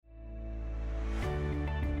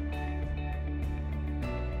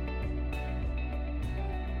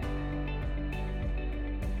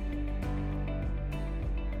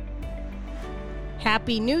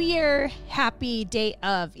Happy New Year. Happy day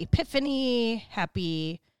of Epiphany.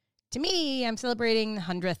 Happy to me. I'm celebrating the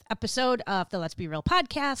 100th episode of the Let's Be Real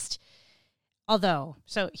podcast. Although,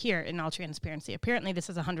 so here in all transparency, apparently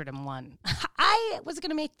this is 101. I was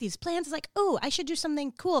going to make these plans like, oh, I should do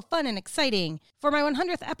something cool, fun, and exciting for my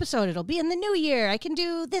 100th episode. It'll be in the new year. I can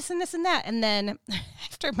do this and this and that. And then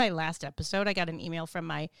after my last episode, I got an email from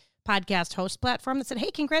my podcast host platform that said,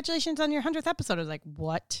 hey, congratulations on your 100th episode. I was like,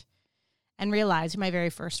 what? And realized my very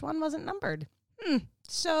first one wasn't numbered.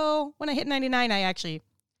 So when I hit 99, I actually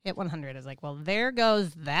hit 100. I was like, well, there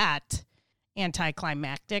goes that.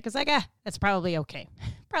 Anticlimactic. It's like, that's probably okay.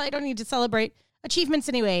 Probably don't need to celebrate achievements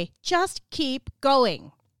anyway. Just keep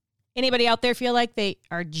going. Anybody out there feel like they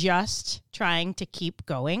are just trying to keep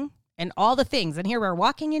going? And all the things. And here we're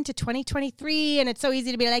walking into 2023, and it's so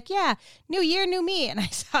easy to be like, yeah, new year, new me. And I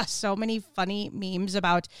saw so many funny memes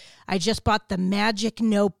about, I just bought the magic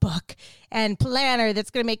notebook and planner that's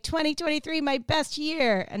going to make 2023 my best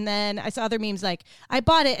year. And then I saw other memes like, I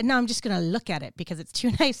bought it, and now I'm just going to look at it because it's too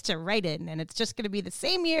nice to write in, and it's just going to be the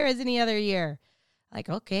same year as any other year. Like,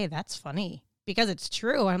 okay, that's funny because it's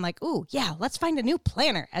true. I'm like, ooh, yeah, let's find a new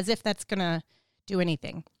planner, as if that's going to do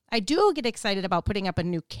anything. I do get excited about putting up a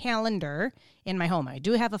new calendar in my home. I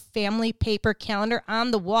do have a family paper calendar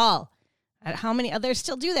on the wall. How many others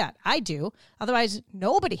still do that? I do. Otherwise,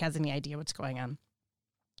 nobody has any idea what's going on.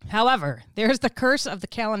 However, there's the curse of the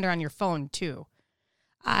calendar on your phone, too.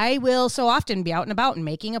 I will so often be out and about and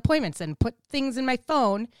making appointments and put things in my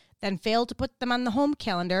phone, then fail to put them on the home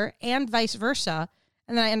calendar and vice versa,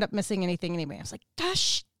 and then I end up missing anything anyway. I was like,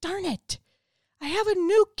 gosh darn it. I have a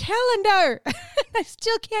new calendar. I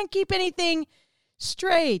still can't keep anything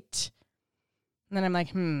straight. And then I'm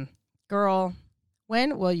like, girl,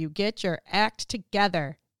 when will you get your act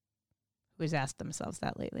together? Who's asked themselves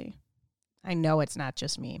that lately? I know it's not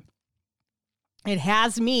just me. It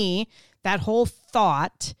has me. That whole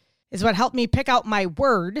thought is what helped me pick out my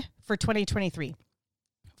word for 2023.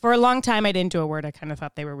 For a long time, I didn't do a word. I kind of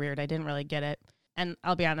thought they were weird. I didn't really get it. And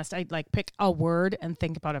I'll be honest, I'd like pick a word and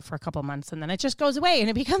think about it for a couple months, and then it just goes away and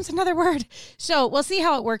it becomes another word. So we'll see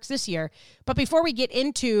how it works this year. But before we get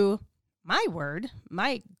into my word,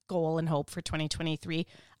 my goal and hope for 2023,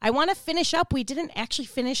 I want to finish up. We didn't actually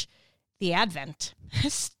finish the Advent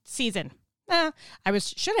season.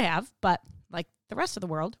 Should have, but like the rest of the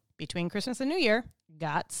world, between Christmas and New Year,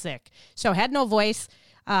 got sick. So had no voice,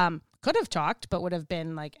 could have talked, but would have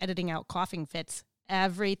been like editing out coughing fits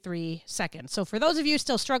every 3 seconds. So for those of you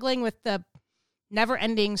still struggling with the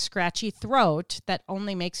never-ending scratchy throat that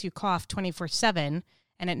only makes you cough 24/7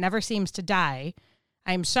 and it never seems to die,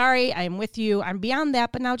 I'm sorry, I'm with you. I'm beyond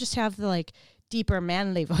that, but now just have the like deeper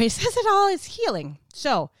manly voice as it all is healing.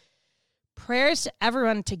 So prayers to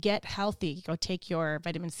everyone to get healthy. Go take your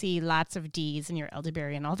vitamin C, lots of D's, and your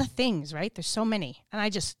elderberry and all the things, right? There's so many. And I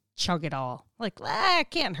just chug it all. Like,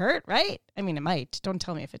 it can't hurt, right? I mean, it might. Don't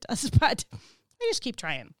tell me if it does, but I just keep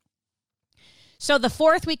trying. So the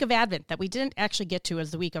fourth week of Advent that we didn't actually get to is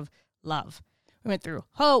the week of love. We went through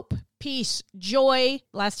hope, peace, joy.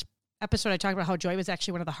 Last episode, I talked about how joy was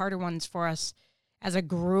actually one of the harder ones for us as a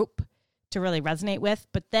group to really resonate with.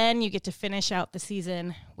 But then you get to finish out the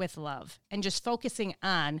season with love and just focusing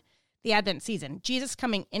on the Advent season. Jesus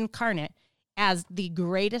coming incarnate as the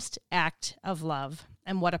greatest act of love.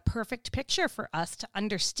 And what a perfect picture for us to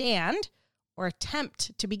understand or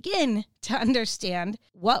attempt to begin to understand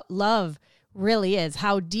what love really is,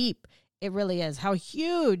 how deep it really is, how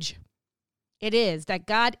huge it is, that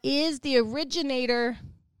God is the originator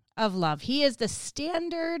of love. He is the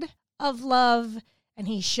standard of love, and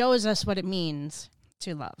he shows us what it means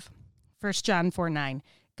to love. 1 John 4:9,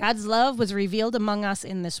 God's love was revealed among us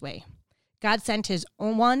in this way. God sent his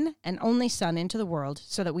one and only Son into the world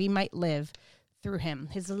so that we might live through him.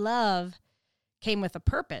 His love came with a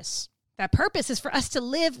purpose. That purpose is for us to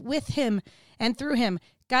live with him and through him.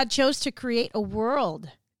 God chose to create a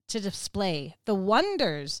world to display the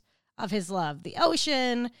wonders of his love. The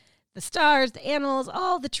ocean, the stars, the animals,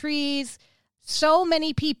 all the trees. So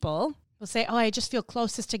many people will say, I just feel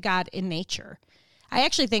closest to God in nature. I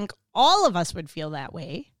actually think all of us would feel that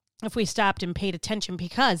way if we stopped and paid attention,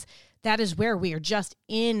 because that is where we are just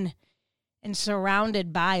in and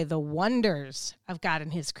surrounded by the wonders of God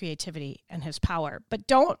and his creativity and his power. But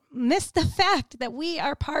don't miss the fact that we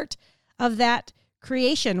are part of that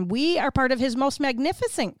creation. We are part of his most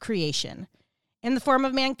magnificent creation in the form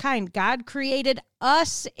of mankind. God created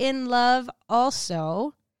us in love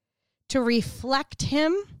also to reflect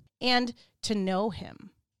him and to know him.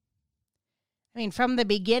 I mean, from the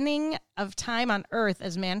beginning of time on earth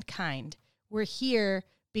as mankind, we're here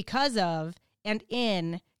because of and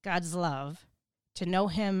in God's love to know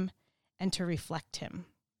him, and to reflect him.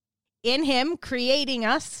 In him creating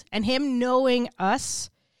us and him knowing us,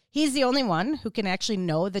 he's the only one who can actually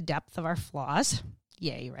know the depth of our flaws.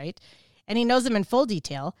 Yay, right? And he knows them in full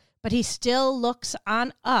detail, but he still looks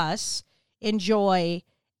on us in joy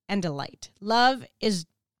and delight. Love is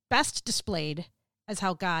best displayed as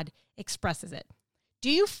how God expresses it. Do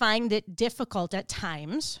you find it difficult at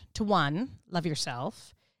times to, one, love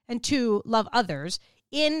yourself, and two, love others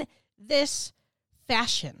in this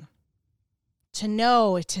fashion? To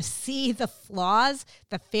know, to see the flaws,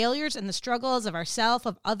 the failures, and the struggles of ourselves,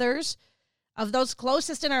 of others, of those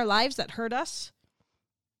closest in our lives that hurt us,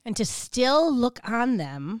 and to still look on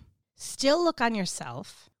them, still look on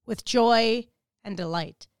yourself with joy and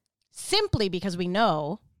delight, simply because we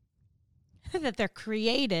know that they're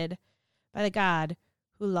created by the God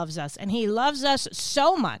who loves us. And he loves us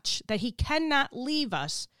so much that he cannot leave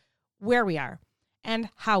us where we are and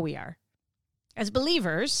how we are. As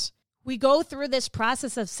believers, we go through this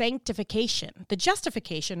process of sanctification, the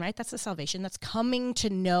justification, right? That's the salvation. That's coming to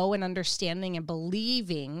know and understanding and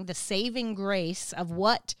believing the saving grace of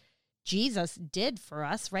what Jesus did for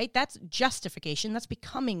us, right? That's justification. That's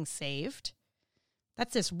becoming saved.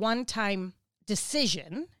 That's this one-time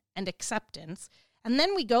decision and acceptance. And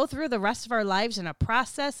then we go through the rest of our lives in a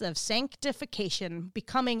process of sanctification,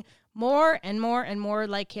 becoming more and more and more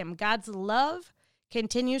like him. God's love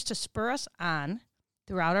continues to spur us on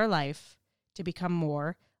throughout our life to become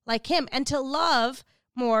more like him and to love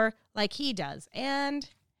more like he does. And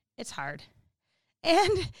it's hard.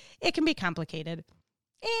 And it can be complicated.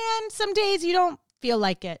 And some days you don't feel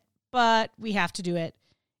like it, but we have to do it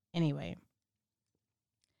anyway.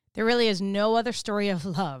 There really is no other story of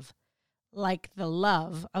love like the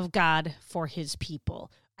love of God for his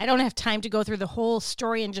people. I don't have time to go through the whole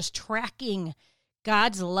story and just tracking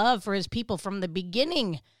God's love for his people from the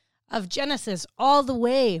beginning of Genesis all the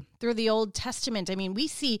way through the Old Testament. I mean, we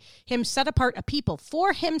see him set apart a people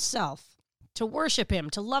for himself to worship him,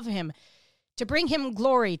 to love him, to bring him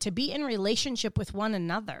glory, to be in relationship with one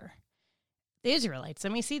another. The Israelites,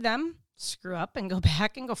 and we see them screw up and go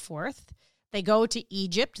back and go forth. They go to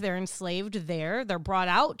Egypt. They're enslaved there. They're brought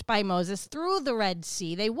out by Moses through the Red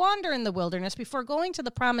Sea. They wander in the wilderness before going to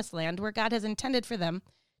the promised land where God has intended for them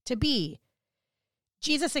to be.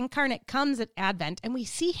 Jesus incarnate comes at Advent, and we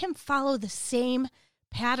see him follow the same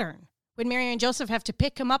pattern. When Mary and Joseph have to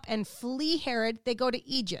pick him up and flee Herod, they go to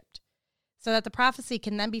Egypt so that the prophecy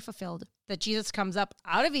can then be fulfilled, that Jesus comes up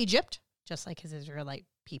out of Egypt, just like his Israelite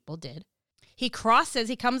people did. He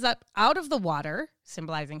comes up out of the water,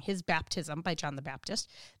 symbolizing his baptism by John the Baptist,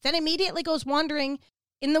 then immediately goes wandering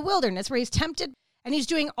in the wilderness where he's tempted, and he's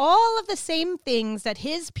doing all of the same things that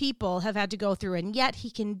his people have had to go through, and yet he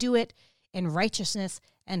can do it in righteousness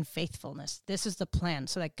and faithfulness. This is the plan,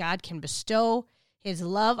 so that God can bestow his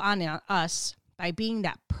love on us by being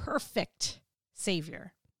that perfect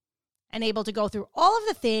Savior and able to go through all of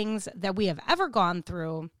the things that we have ever gone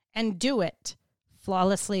through and do it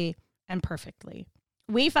flawlessly and perfectly.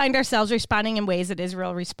 We find ourselves responding in ways that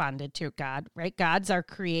Israel responded to God, right? God's our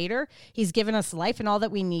creator. He's given us life and all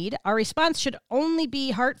that we need. Our response should only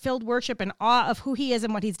be heart-filled worship and awe of who he is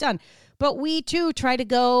and what he's done. But we too try to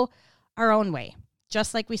go our own way,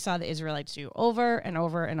 just like we saw the Israelites do over and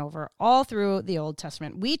over and over all through the Old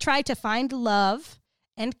Testament. We try to find love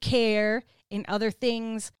and care in other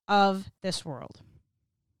things of this world.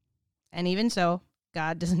 And even so,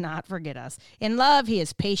 God does not forget us. In love, he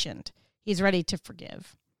is patient. He's ready to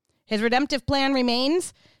forgive. His redemptive plan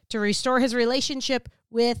remains to restore his relationship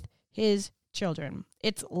with his children.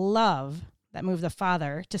 It's love that moved the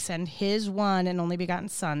Father to send his one and only begotten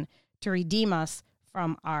Son to redeem us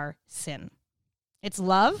from our sin. It's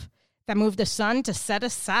love that moved the Son to set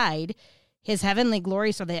aside his heavenly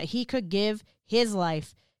glory so that he could give his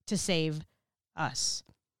life to save us.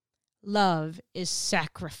 Love is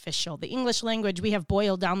sacrificial. The English language, we have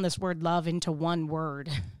boiled down this word love into one word.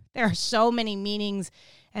 There are so many meanings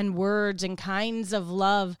and words and kinds of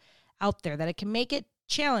love out there that it can make it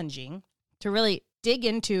challenging to really dig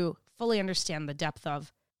into, fully understand the depth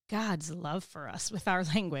of God's love for us with our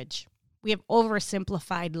language. We have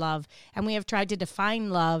oversimplified love, and we have tried to define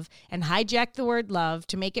love and hijack the word love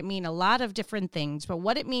to make it mean a lot of different things. But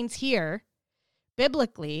what it means here,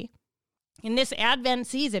 biblically, in this Advent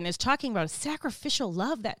season, is talking about a sacrificial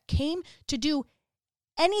love that came to do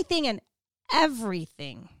anything and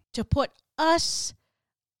everything to put us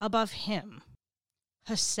above him.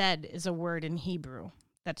 Hesed is a word in Hebrew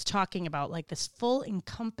that's talking about like this full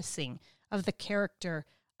encompassing of the character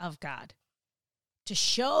of God. to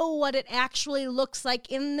show what it actually looks like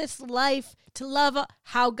in this life to love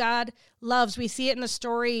how God loves. We see it in the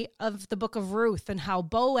story of the book of Ruth and how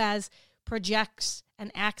Boaz projects and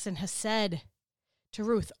acts in Hesed to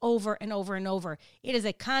Ruth over and over and over. It is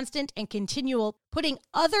a constant and continual putting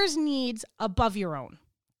others' needs above your own,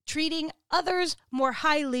 treating others more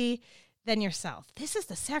highly than yourself. This is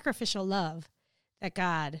the sacrificial love that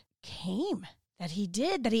God came, that He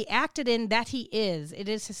did, that He acted in, that He is. It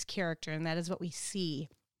is His character, and that is what we see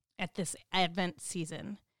at this Advent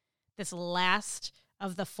season, this last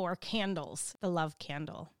of the 4 candles, the love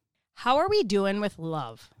candle. How are we doing with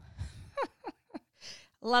love?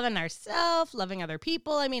 Loving ourselves, loving other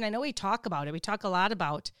people. I mean, I know we talk about it. We talk a lot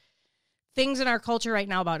about things in our culture right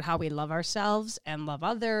now about how we love ourselves and love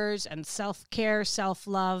others and self-care,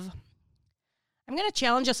 self-love. I'm going to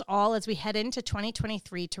challenge us all as we head into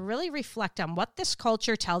 2023 to really reflect on what this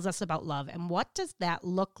culture tells us about love and what does that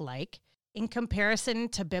look like in comparison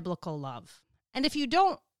to biblical love. And if you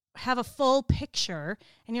don't have a full picture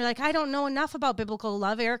and you're like, I don't know enough about biblical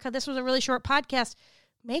love, Erica, this was a really short podcast.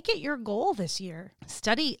 Make it your goal this year.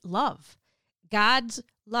 Study love, God's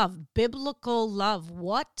love, biblical love.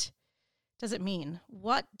 What does it mean?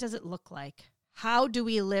 What does it look like? How do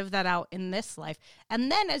we live that out in this life?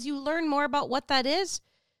 And then as you learn more about what that is,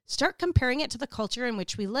 start comparing it to the culture in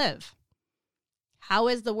which we live. How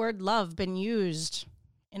has the word love been used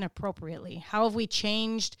inappropriately? How have we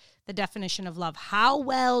changed the definition of love? How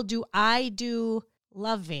well do I do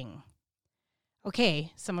loving?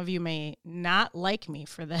 Okay, some of you may not like me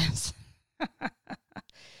for this,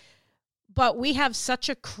 but we have such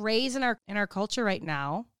a craze in our culture right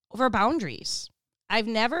now over boundaries. I've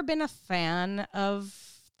never been a fan of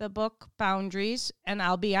the book Boundaries, and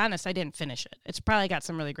I'll be honest, I didn't finish it. It's probably got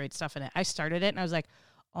some really great stuff in it. I started it, and I was like,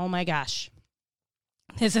 oh my gosh,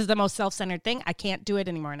 this is the most self-centered thing. I can't do it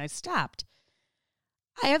anymore, and I stopped.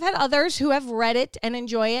 I have had others who have read it and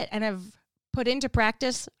enjoy it and have put into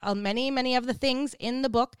practice many of the things in the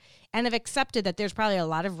book and have accepted that there's probably a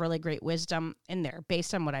lot of really great wisdom in there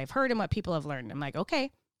based on what I've heard and what people have learned. I'm like,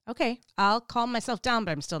 okay, I'll calm myself down,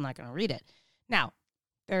 but I'm still not going to read it. Now,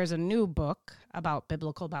 there's a new book about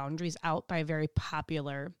biblical boundaries out by a very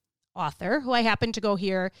popular author who I happened to go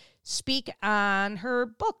hear speak on her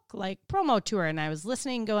book, like promo tour. And I was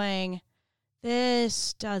listening going,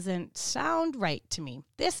 this doesn't sound right to me.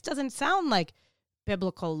 This doesn't sound like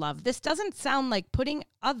biblical love. This doesn't sound like putting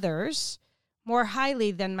others more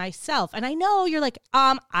highly than myself. And I know you're like,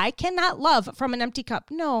 I cannot love from an empty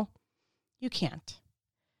cup. No, you can't.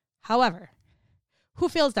 However, who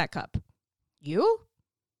fills that cup? You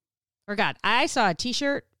or God? I saw a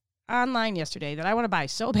t-shirt online yesterday that I want to buy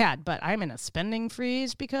so bad, but I'm in a spending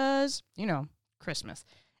freeze because, Christmas.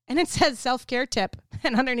 And it says self-care tip.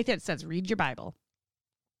 And underneath it says, read your Bible.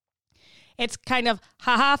 It's kind of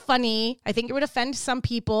funny. I think it would offend some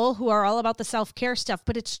people who are all about the self-care stuff,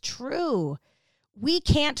 but it's true. We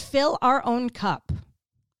can't fill our own cup.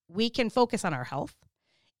 We can focus on our health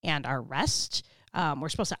and our rest. We're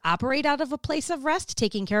supposed to operate out of a place of rest,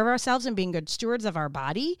 taking care of ourselves and being good stewards of our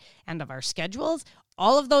body and of our schedules.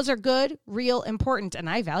 All of those are good, real, important, and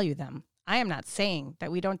I value them. I am not saying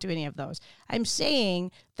that we don't do any of those. I'm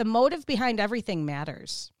saying the motive behind everything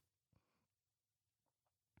matters.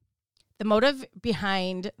 The motive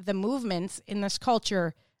behind the movements in this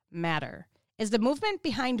culture matter. Is the movement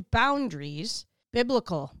behind boundaries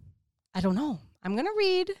biblical? I don't know. I'm going to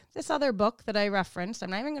read this other book that I referenced.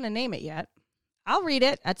 I'm not even going to name it yet. I'll read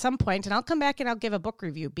it at some point and I'll come back and I'll give a book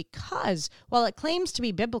review because while it claims to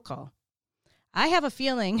be biblical, I have a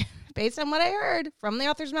feeling based on what I heard from the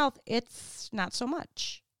author's mouth, it's not so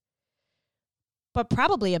much. But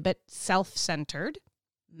probably a bit self-centered,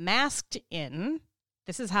 masked in,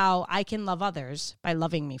 this is how I can love others by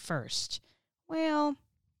loving me first. Well,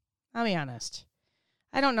 I'll be honest.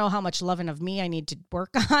 I don't know how much loving of me I need to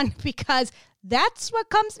work on because that's what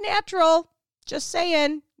comes natural. Just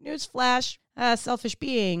saying, newsflash, selfish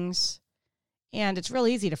beings. And it's real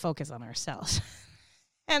easy to focus on ourselves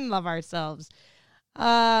and love ourselves.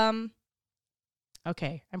 Okay,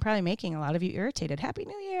 I'm probably making a lot of you irritated. Happy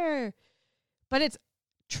New Year. But it's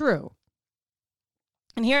true.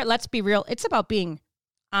 And here at Let's Be Real, it's about being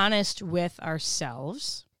honest with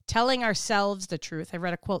ourselves, telling ourselves the truth. I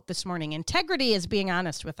read a quote this morning. Integrity is being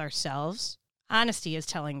honest with ourselves. Honesty is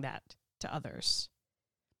telling that to others.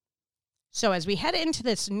 So as we head into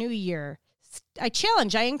this new year, I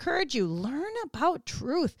encourage you, learn about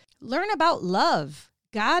truth. Learn about love,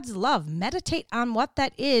 God's love. Meditate on what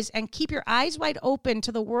that is and keep your eyes wide open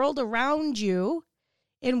to the world around you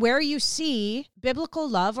in where you see biblical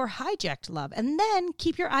love or hijacked love. And then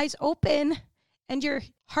keep your eyes open and your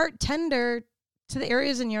heart tender to the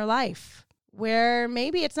areas in your life where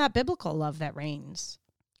maybe it's not biblical love that reigns.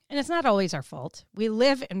 And it's not always our fault. We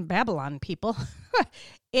live in Babylon, people.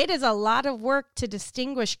 It is a lot of work to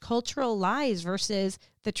distinguish cultural lies versus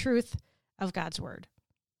the truth of God's word.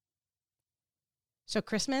 So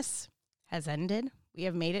Christmas has ended. We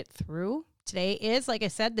have made it through. Today is, like I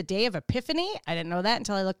said, the day of Epiphany. I didn't know that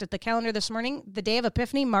until I looked at the calendar this morning. The day of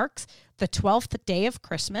Epiphany marks the 12th day of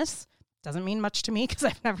Christmas. Doesn't mean much to me because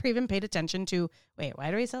I've never even paid attention to, wait,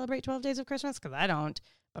 why do we celebrate 12 days of Christmas? Because I don't,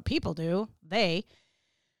 but people do.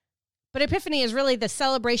 But Epiphany is really the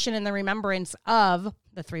celebration and the remembrance of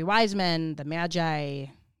the three wise men, the magi,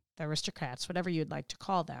 the aristocrats, whatever you'd like to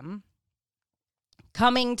call them,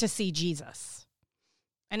 coming to see Jesus.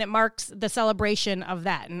 And it marks the celebration of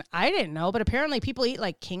that. And I didn't know, but apparently people eat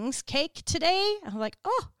like king's cake today. I'm like,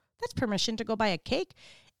 oh, that's permission to go buy a cake.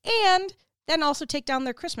 And then also take down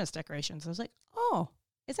their Christmas decorations. I was like, oh,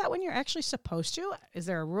 is that when you're actually supposed to? Is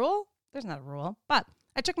there a rule? There's not a rule. But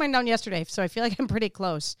I took mine down yesterday, so I feel like I'm pretty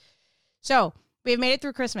close. So we have made it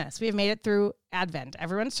through Christmas. We have made it through Advent.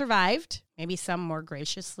 Everyone survived, maybe some more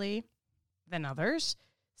graciously than others.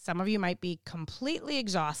 Some of you might be completely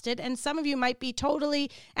exhausted, and some of you might be totally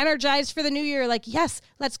energized for the new year. Like, yes,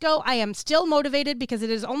 let's go. I am still motivated because it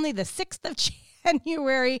is only the 6th of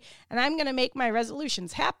January, and I'm going to make my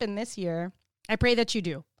resolutions happen this year. I pray that you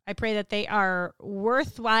do. I pray that they are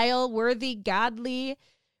worthwhile, worthy, godly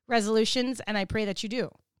resolutions, and I pray that you do.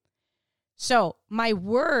 So my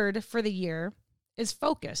word for the year is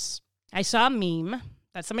focus. I saw a meme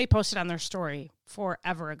that somebody posted on their story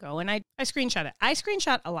forever ago, and I screenshot it. I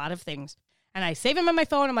screenshot a lot of things, and I save them on my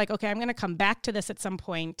phone. I'm like, okay, I'm going to come back to this at some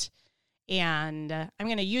point, and I'm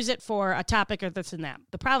going to use it for a topic or this and that.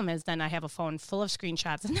 The problem is then I have a phone full of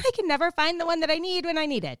screenshots, and I can never find the one that I need when I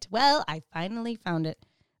need it. Well, I finally found it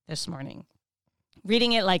this morning.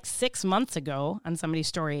 Reading it like 6 months ago on somebody's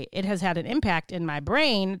story, it has had an impact in my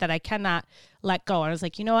brain that I cannot let go. And I was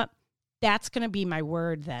like, you know what? That's going to be my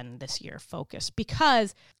word then this year, focus,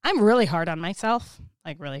 because I'm really hard on myself,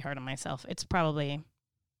 like really hard on myself. It's probably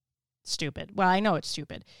stupid. Well, I know it's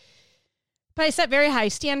stupid, but I set very high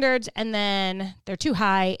standards and then they're too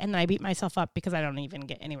high. And then I beat myself up because I don't even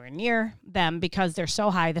get anywhere near them because they're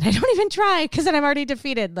so high that I don't even try because then I'm already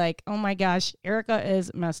defeated. Like, oh my gosh, Erica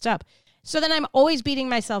is messed up. So then I'm always beating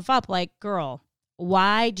myself up like, girl,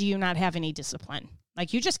 why do you not have any discipline?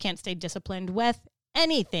 Like, you just can't stay disciplined with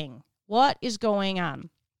anything. What is going on?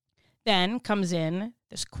 Then comes in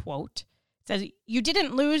this quote. It says, you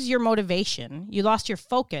didn't lose your motivation. You lost your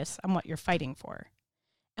focus on what you're fighting for.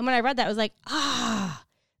 And when I read that, I was like,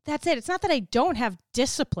 that's it. It's not that I don't have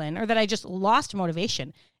discipline or that I just lost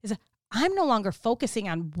motivation. It's I'm no longer focusing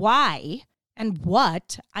on why and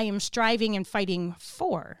what I am striving and fighting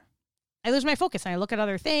for. I lose my focus and I look at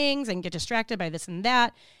other things and get distracted by this and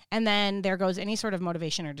that. And then there goes any sort of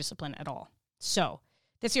motivation or discipline at all. So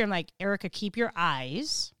this year I'm like, Erica, keep your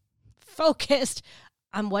eyes focused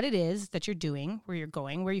on what it is that you're doing, where you're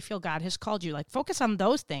going, where you feel God has called you. Like, focus on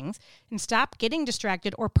those things and stop getting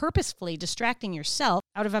distracted or purposefully distracting yourself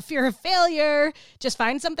out of a fear of failure. Just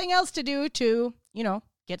find something else to do to,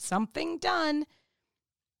 get something done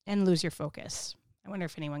and lose your focus. I wonder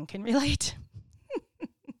if anyone can relate.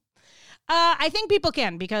 I think people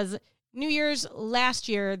can, because New Year's last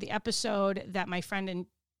year, the episode that my friend and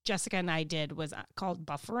Jessica and I did was called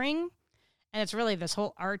Buffering. And it's really this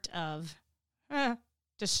whole art of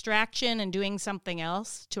distraction and doing something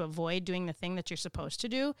else to avoid doing the thing that you're supposed to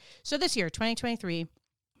do. So this year, 2023,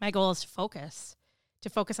 my goal is to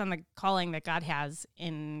focus on the calling that God has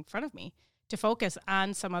in front of me, to focus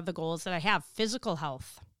on some of the goals that I have, physical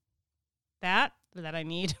health, that I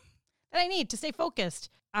need to stay focused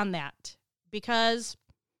on that. Because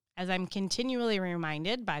as I'm continually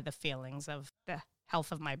reminded by the failings of the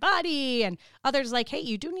health of my body and others like, hey,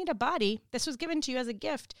 you do need a body. This was given to you as a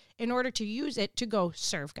gift in order to use it to go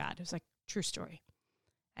serve God. It was like, true story.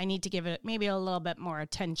 I need to give it maybe a little bit more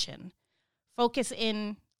attention. Focus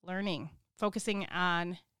in learning, focusing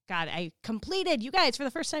on God. I completed, you guys, for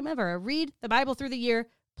the first time ever, a Read the Bible Through the Year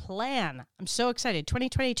plan. I'm so excited.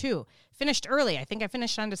 2022 finished early. I think I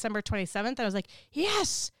finished on December 27th. I was like,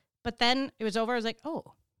 yes. But then it was over. I was like,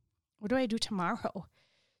 oh, what do I do tomorrow?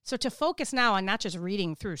 So to focus now on not just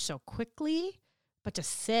reading through so quickly, but to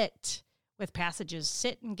sit with passages,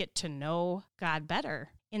 sit and get to know God better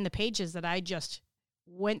in the pages that I just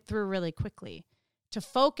went through really quickly. To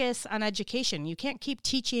focus on education. You can't keep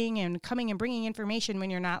teaching and coming and bringing information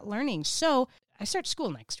when you're not learning. So I start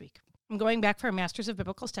school next week. I'm going back for a Master's of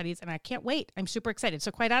Biblical Studies, and I can't wait. I'm super excited.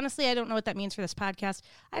 So quite honestly, I don't know what that means for this podcast.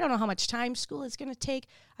 I don't know how much time school is going to take.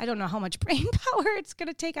 I don't know how much brain power it's going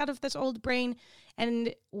to take out of this old brain,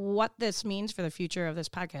 and what this means for the future of this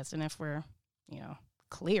podcast. And if we're,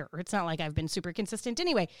 clear, it's not like I've been super consistent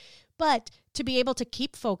anyway, but to be able to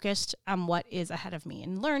keep focused on what is ahead of me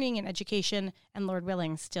in learning and education, and Lord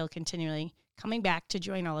willing, still continually coming back to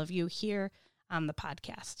join all of you here on the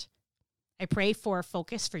podcast. I pray for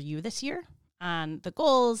focus for you this year on the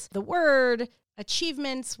goals, the word,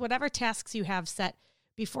 achievements, whatever tasks you have set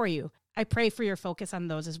before you. I pray for your focus on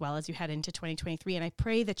those as well as you head into 2023. And I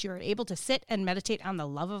pray that you're able to sit and meditate on the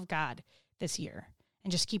love of God this year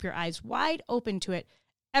and just keep your eyes wide open to it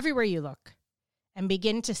everywhere you look, and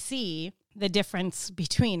begin to see the difference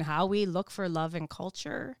between how we look for love in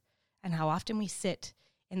culture and how often we sit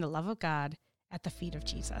in the love of God at the feet of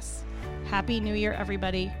Jesus. Happy New Year,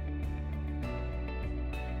 everybody.